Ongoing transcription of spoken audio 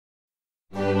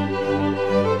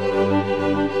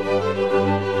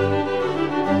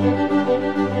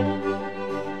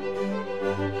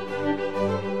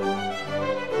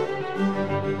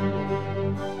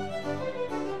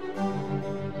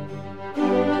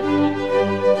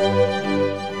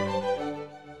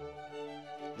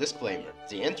Disclaimer: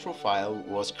 the intro file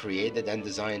was created and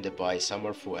designed by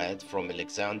Samar Foad from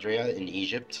Alexandria in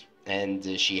Egypt, and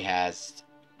she has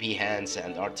Behance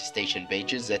and Artstation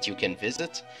pages that you can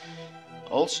visit.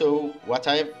 Also, what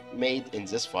I've made in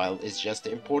this file is just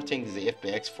importing the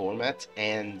FBX format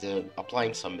and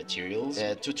applying some materials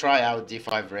to try out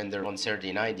D5 render on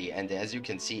 3090, and as you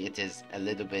can see, it is a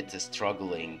little bit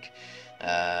struggling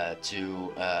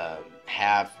to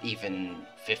have even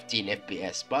 15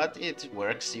 FPS, but it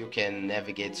works. You can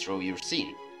navigate through your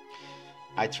scene.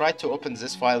 I tried to open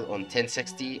this file on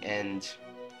 1060 and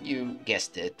you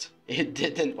guessed it, it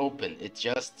didn't open, it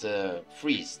just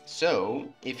freezed. So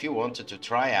if you wanted to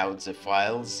try out the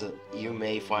files, you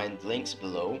may find links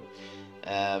below.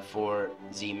 For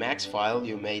the max file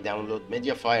you may download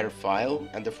mediafire file,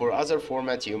 and for other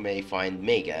format you may find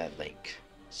mega link.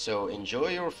 So enjoy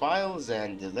your files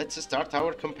and let's start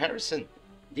our comparison.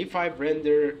 D5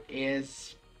 render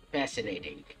is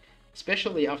fascinating,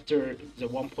 especially after the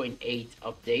 1.8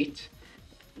 update.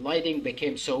 Lighting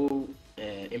became so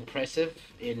impressive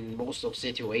in most of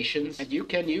situations, and you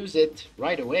can use it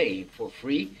right away for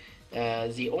free.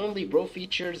 The only pro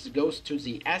features goes to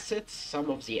the assets, some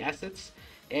of the assets,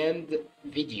 and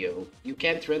video. You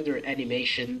can't render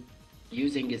animation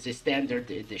using the standard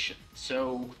edition. So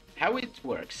how it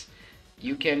works: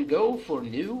 you can go for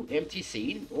new empty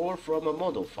scene or from a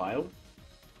model file,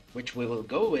 which we will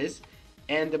go with,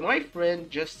 and my friend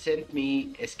just sent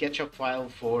me a SketchUp file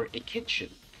for a kitchen,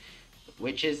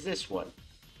 which is this one.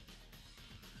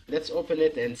 Let's open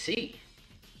it and see.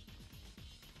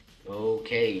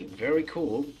 Okay, very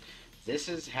cool. This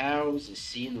is how the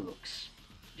scene looks.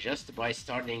 Just by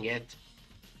starting it,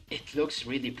 it looks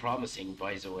really promising,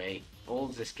 by the way. All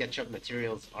the SketchUp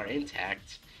materials are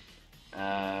intact.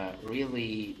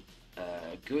 Really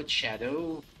good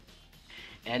shadow,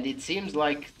 and it seems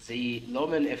like the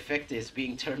lumen effect is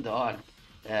being turned on.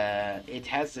 It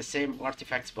has the same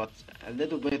artifacts but a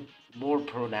little bit more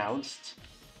pronounced,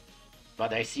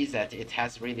 but I see that it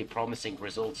has really promising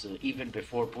results even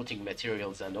before putting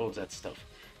materials and all that stuff.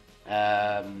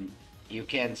 You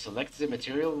can select the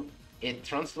material. It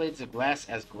translates the glass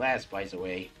as glass, by the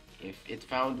way. If it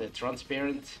found a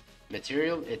transparent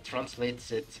material, it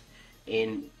translates it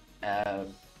in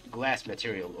glass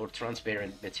material or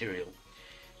transparent material,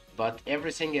 but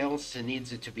everything else needs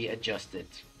to be adjusted.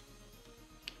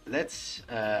 Let's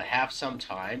have some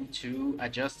time to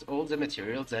adjust all the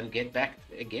materials and get back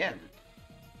again.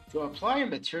 To apply a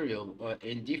material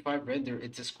in D5 render,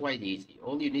 it is quite easy.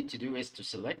 All you need to do is to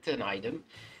select an item,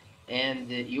 and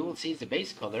you will see the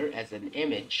base color as an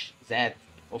image that,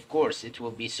 of course, it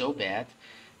will be so bad.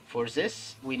 For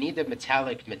this, we need a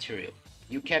metallic material.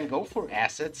 You can go for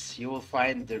assets. You will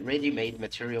find the ready-made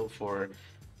material for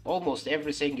almost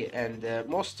everything, and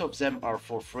most of them are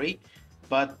for free,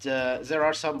 but there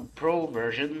are some pro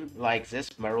version like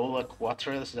this Marola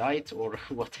Quatrosite or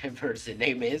whatever the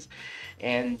name is,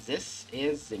 and this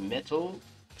is the metal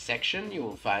section. You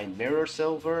will find mirror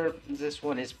silver. This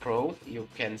one is pro. You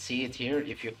can see it here.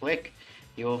 If you click,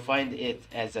 you will find it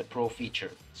as a pro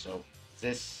feature. So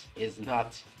this is not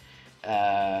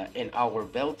in our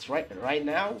belt right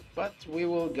now, but we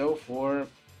will go for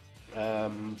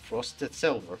frosted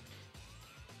silver.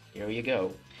 Here you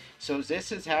go. So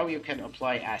this is how you can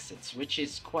apply assets, which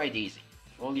is quite easy.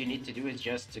 All you need to do is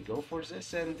just to go for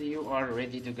this and you are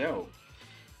ready to go.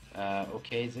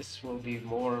 Okay, this will be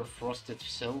more frosted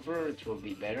silver. It will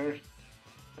be better.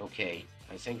 Okay,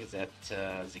 I think that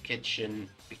the kitchen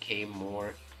became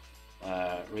more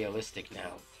realistic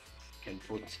now. You can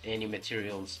put any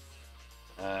materials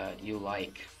you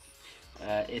like.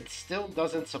 It still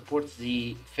doesn't support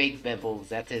the fake bevel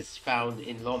that is found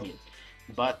in Lumion,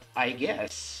 but I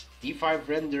guess D5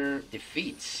 render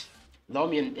defeats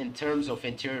Lumion in terms of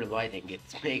interior lighting. It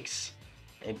makes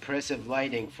impressive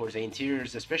lighting for the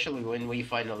interiors, especially when we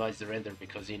finalize the render,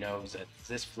 because you know that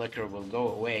this flicker will go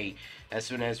away as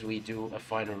soon as we do a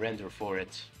final render for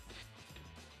it.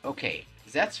 Okay,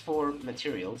 that's for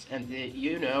materials, and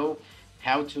you know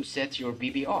how to set your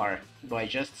BBR by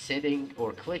just sitting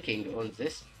or clicking on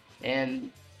this,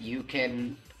 and you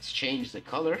can change the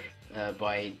color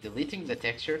by deleting the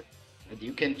texture, and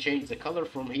you can change the color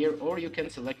from here, or you can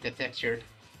select the texture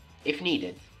if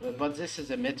needed. But this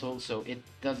is a metal, so it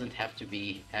doesn't have to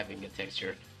be having a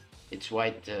texture. It's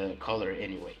white color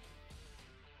anyway.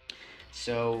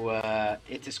 So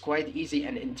it is quite easy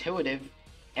and intuitive,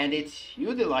 and it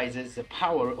utilizes the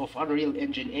power of Unreal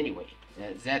Engine anyway.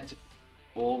 That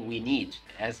all we need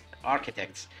as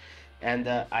architects, and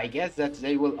I guess that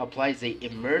they will apply the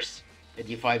immerse,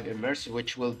 D5 immerse,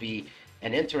 which will be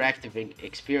an interactive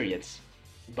experience,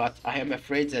 but I am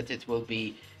afraid that it will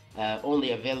be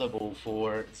only available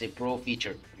for the Pro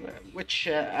feature, which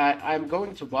I'm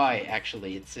going to buy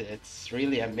actually. It's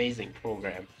really amazing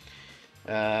program.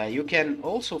 You can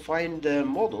also find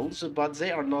models, but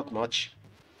they are not much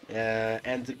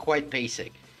and quite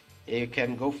basic. You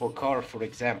can go for car, for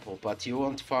example, but you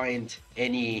won't find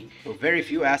any, very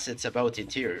few assets about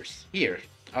interiors. Here,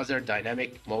 other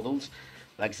dynamic models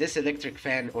like this electric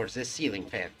fan or this ceiling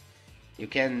fan. You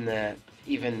can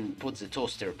even put the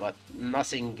toaster, but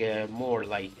nothing more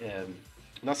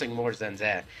nothing more than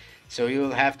that. So you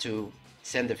will have to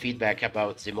send the feedback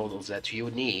about the models that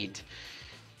you need.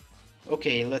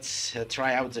 Okay, let's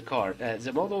try out the car.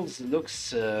 The models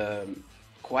looks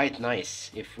quite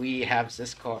nice. If we have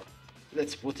this car,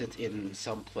 let's put it in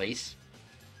some place.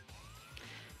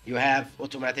 You have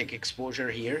automatic exposure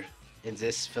here in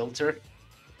this filter,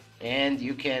 and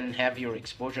you can have your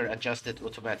exposure adjusted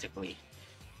automatically.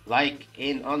 Like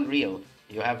in Unreal,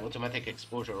 you have automatic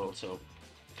exposure also.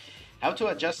 How to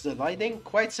adjust the lighting?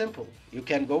 Quite simple. You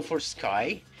can go for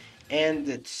sky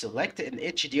and select an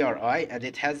HDRI, and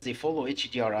it has the follow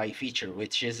HDRI feature,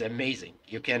 which is amazing.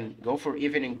 You can go for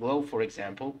evening glow, for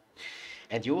example,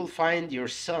 and you will find your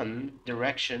sun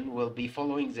direction will be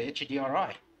following the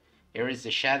HDRI. Here is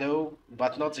the shadow,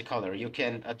 but not the color. You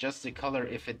can adjust the color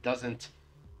if it doesn't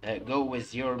go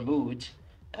with your mood,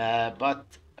 but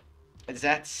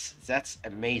that's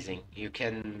amazing. You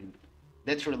can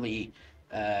literally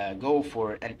go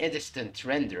for an instant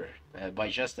render by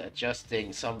just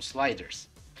adjusting some sliders.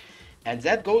 And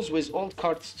that goes with old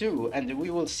cards too, and we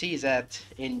will see that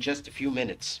in just a few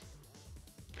minutes.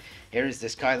 Here is the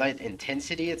skylight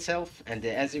intensity itself, and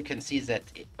as you can see that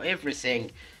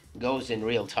everything goes in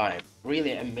real time.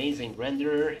 Really amazing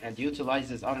renderer and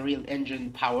utilizes Unreal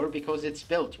Engine power because it's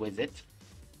built with it.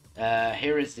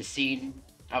 Here is the scene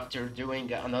after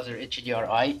doing another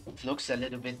HDRI. It looks a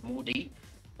little bit moody,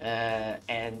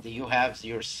 and you have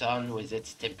your sun with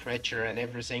its temperature and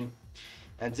everything.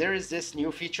 And there is this new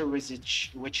feature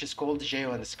which is called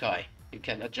Geo in the Sky. You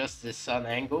can adjust the sun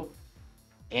angle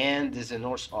and the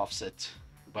north offset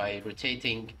by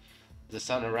rotating the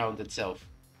sun around itself.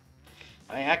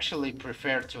 I actually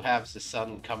prefer to have the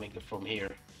sun coming from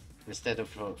here instead of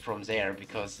from there,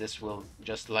 because this will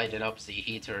just lighten up the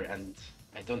heater, and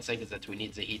I don't think that we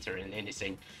need the heater in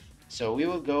anything. So we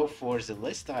will go for the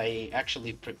list. I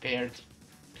actually prepared,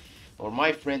 or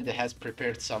my friend has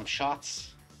prepared some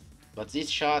shots, but these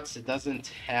shots it doesn't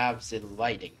have the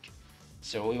lighting,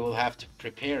 so we will have to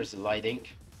prepare the lighting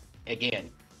again.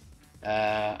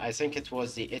 I think it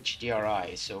was the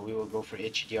HDRI, so we will go for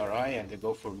HDRI and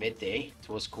go for midday. It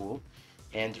was cool,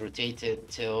 and rotate it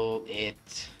till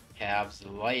it has the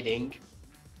lighting.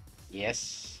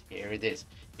 Yes, here it is.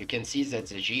 You can see that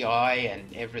the GI and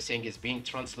everything is being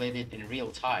translated in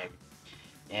real time,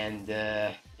 and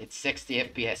it's 60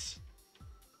 FPS.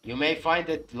 You may find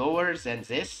it lower than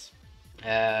this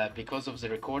because of the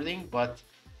recording, but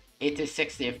it is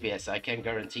 60 FPS, I can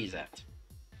guarantee that.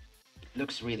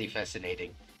 Looks really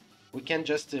fascinating. We can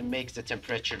just make the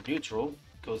temperature neutral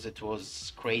because it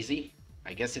was crazy.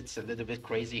 I guess it's a little bit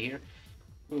crazy here.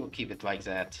 We will keep it like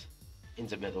that in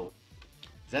the middle.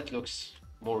 That looks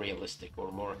more realistic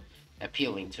or more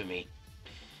appealing to me.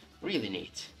 Really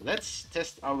neat. Let's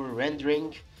test our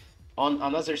rendering on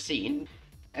another scene.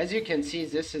 As you can see,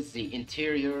 this is the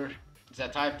interior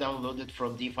that I've downloaded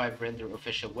from D5 Render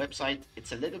official website.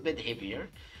 It's a little bit heavier,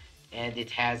 and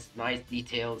it has nice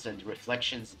details and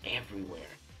reflections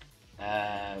everywhere.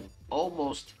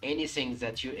 Almost anything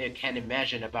that you can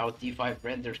imagine about D5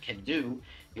 Render can do,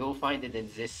 you'll find it in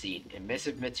this scene.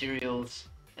 Emissive materials,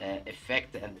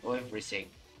 effect, and everything.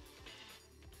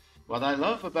 What I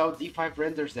love about D5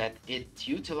 Render is that it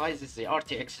utilizes the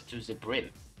RTX to the brim.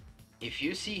 If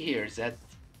you see here that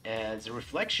the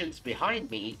reflections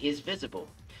behind me is visible.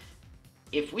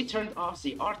 If we turn off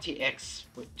the RTX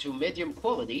to medium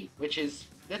quality, which is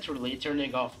literally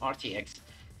turning off RTX,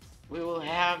 we will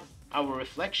have our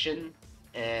reflection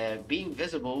being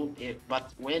visible,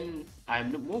 but when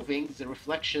I'm moving, the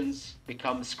reflections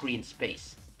become screen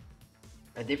space.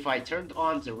 And if I turned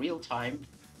on the real-time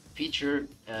feature,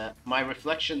 my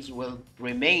reflections will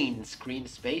remain screen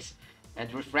space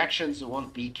and refractions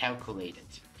won't be calculated.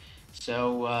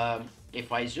 So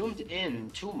if I zoomed in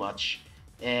too much,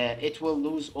 it will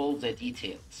lose all the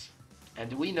details.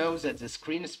 And we know that the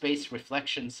screen space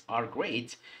reflections are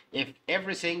great if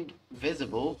everything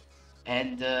visible,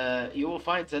 and you will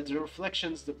find that the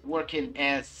reflections working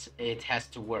as it has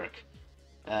to work.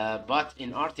 But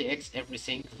in RTX,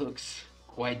 everything looks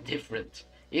quite different.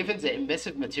 Even the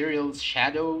emissive materials,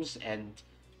 shadows, and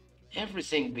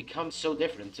everything becomes so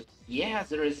different. Yeah,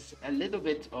 there is a little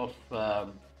bit of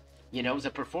You know, the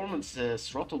performance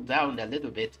throttled down a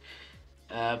little bit,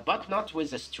 but not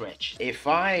with a stretch. If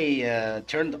I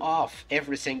turned off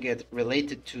everything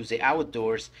related to the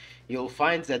outdoors, you'll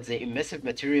find that the emissive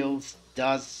materials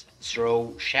does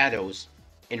throw shadows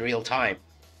in real time,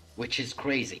 which is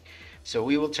crazy. So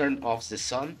we will turn off the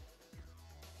sun.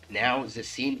 Now the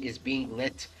scene is being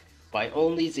lit by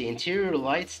only the interior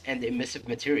lights and emissive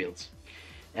materials.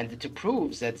 And to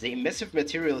prove that the emissive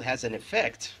material has an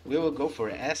effect, we will go for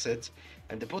acid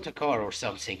and put a car or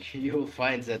something. You will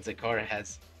find that the car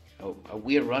has. Oh,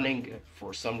 we're running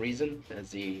for some reason.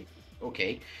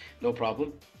 Okay, no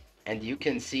problem. And you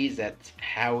can see that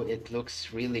how it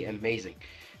looks really amazing.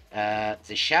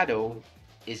 The shadow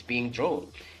is being drawn.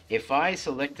 If I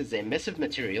select the emissive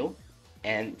material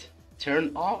and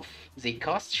turn off the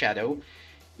cast shadow,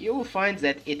 you will find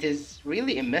that it is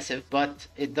really emissive, but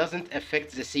it doesn't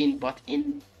affect the scene, but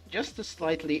in just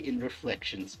slightly in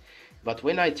reflections. But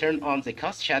when I turn on the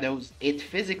cast shadows, it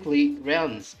physically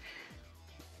runs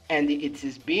and it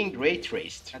is being ray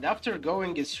traced. And after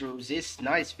going through these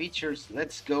nice features,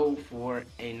 let's go for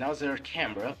another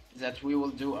camera that we will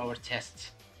do our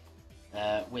test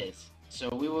with. So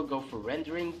we will go for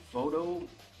rendering, photo,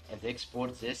 and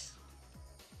export this.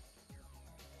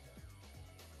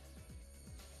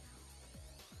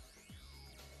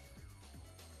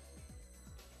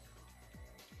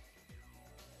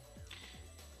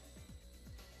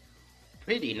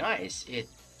 Pretty nice. It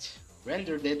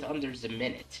rendered it under the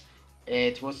minute.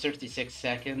 It was 36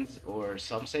 seconds or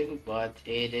something, but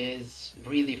it is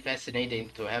really fascinating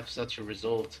to have such a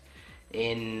result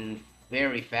in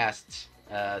very fast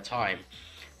time.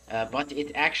 But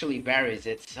it actually varies.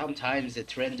 It sometimes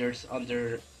it renders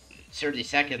under 30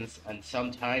 seconds, and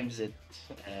sometimes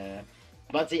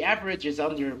but the average is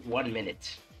under 1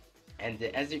 minute. And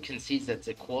as you can see, that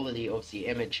the quality of the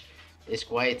image is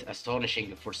quite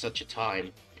astonishing for such a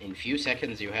time. In few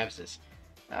seconds, you have this.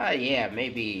 Yeah,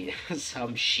 maybe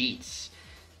some sheets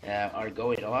are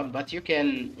going on, but you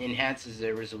can enhance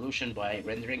the resolution by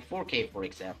rendering 4K, for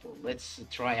example. Let's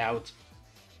try out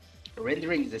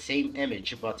rendering the same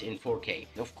image but in 4K.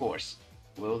 Of course,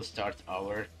 we'll start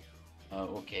our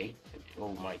okay.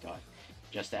 Oh my god,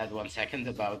 just add 1 second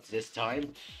about this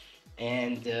time,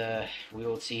 and we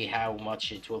will see how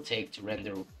much it will take to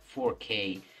render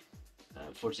 4K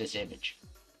for this image.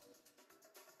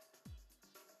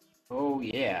 Oh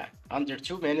yeah, under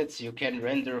 2 minutes you can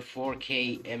render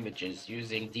 4K images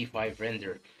using D5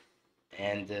 render,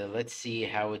 and let's see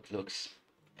how it looks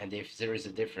and if there is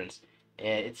a difference.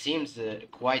 It seems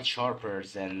quite sharper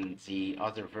than the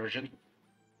other version.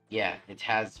 Yeah, it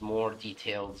has more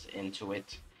details into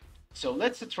it. So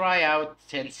let's try out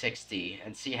 1060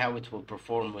 and see how it will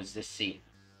perform with this scene.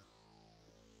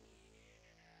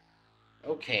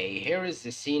 Okay, here is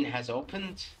the scene has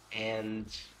opened, and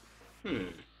hmm,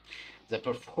 the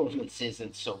performance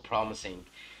isn't so promising,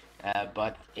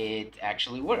 but it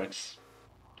actually works.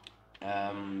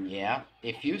 Yeah,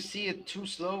 if you see it too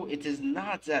slow, it is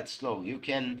not that slow. You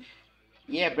can,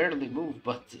 yeah, barely move,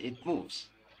 but it moves.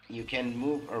 You can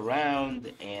move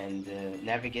around and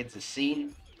navigate the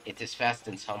scene. It is fast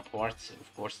in some parts,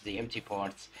 of course, the empty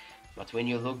parts, but when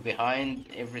you look behind,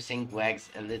 everything lags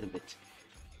a little bit.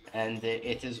 And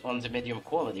it is on the medium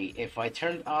quality. If I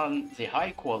turn on the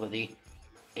high quality,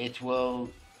 it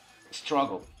will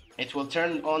struggle. It will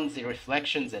turn on the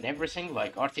reflections and everything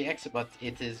like RTX, but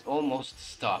it is almost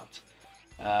stopped.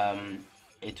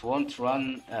 It won't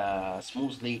run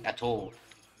smoothly at all.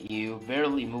 You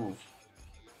barely move.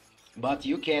 But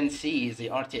you can see the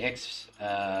RTX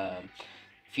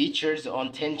features on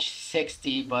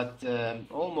 1060, but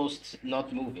almost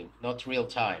not moving, not real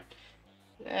time.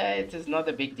 It is not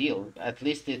a big deal. At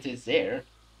least it is there.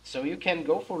 So you can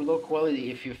go for low quality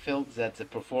if you feel that the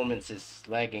performance is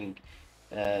lagging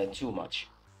too much.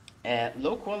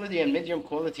 Low quality and medium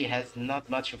quality has not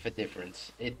much of a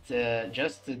difference. It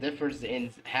just differs in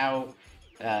how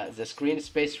the screen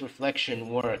space reflection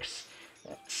works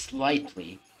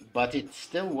slightly, but it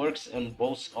still works on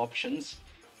both options.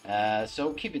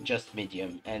 So keep it just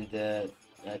medium and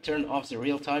turn off the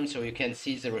real time so you can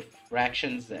see the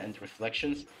refractions and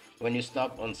reflections. When you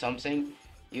stop on something,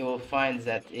 you will find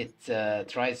that it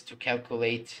tries to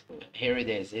calculate. Here it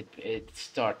is. It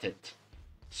started.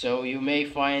 So you may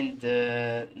find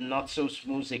not so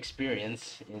smooth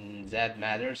experience in that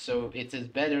matter. So it is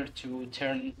better to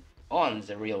turn on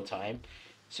the real time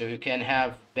so you can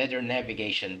have better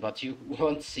navigation, but you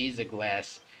won't see the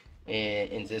glass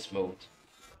in this mode.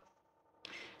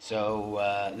 So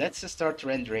let's start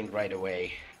rendering right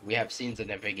away. We have seen the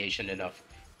navigation enough.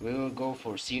 We will go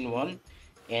for scene 1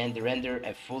 and render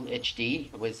a full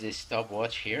HD with this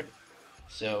stopwatch here.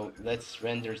 So let's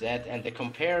render that and it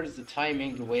compares the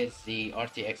timing with the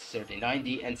RTX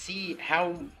 3090 and see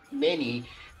how many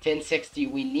 1060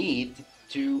 we need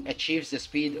to achieve the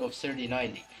speed of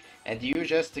 3090. And you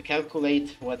just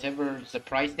calculate whatever the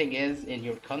pricing is in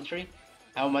your country,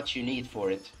 how much you need for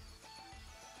it.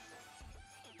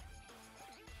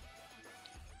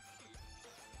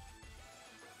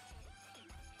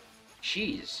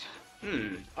 Jeez.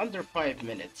 Under 5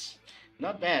 minutes.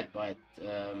 Not bad, but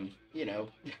you know,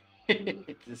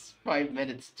 it is 5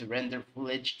 minutes to render full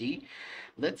HD.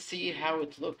 Let's see how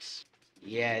it looks.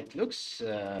 Yeah, it looks.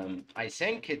 I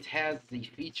think it has the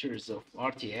features of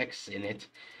RTX in it,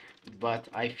 but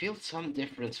I feel some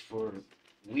difference for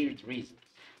weird reason.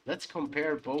 Let's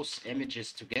compare both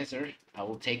images together. I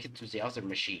will take it to the other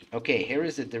machine. Okay, here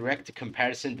is a direct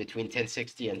comparison between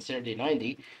 1060 and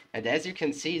 3090. And as you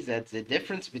can see that the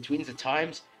difference between the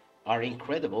times are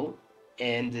incredible.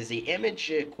 And the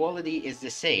image quality is the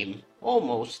same,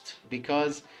 almost,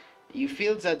 because you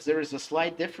feel that there is a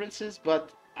slight differences,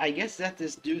 but I guess that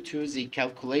is due to the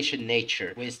calculation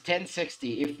nature. With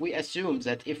 1060, if we assume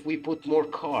that if we put more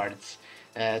cards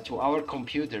to our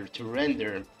computer to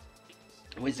render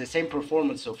with the same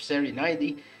performance of Seri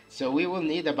 90, so we will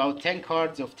need about 10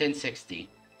 cards of 1060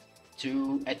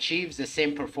 to achieve the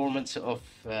same performance of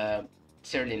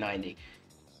Seri 90.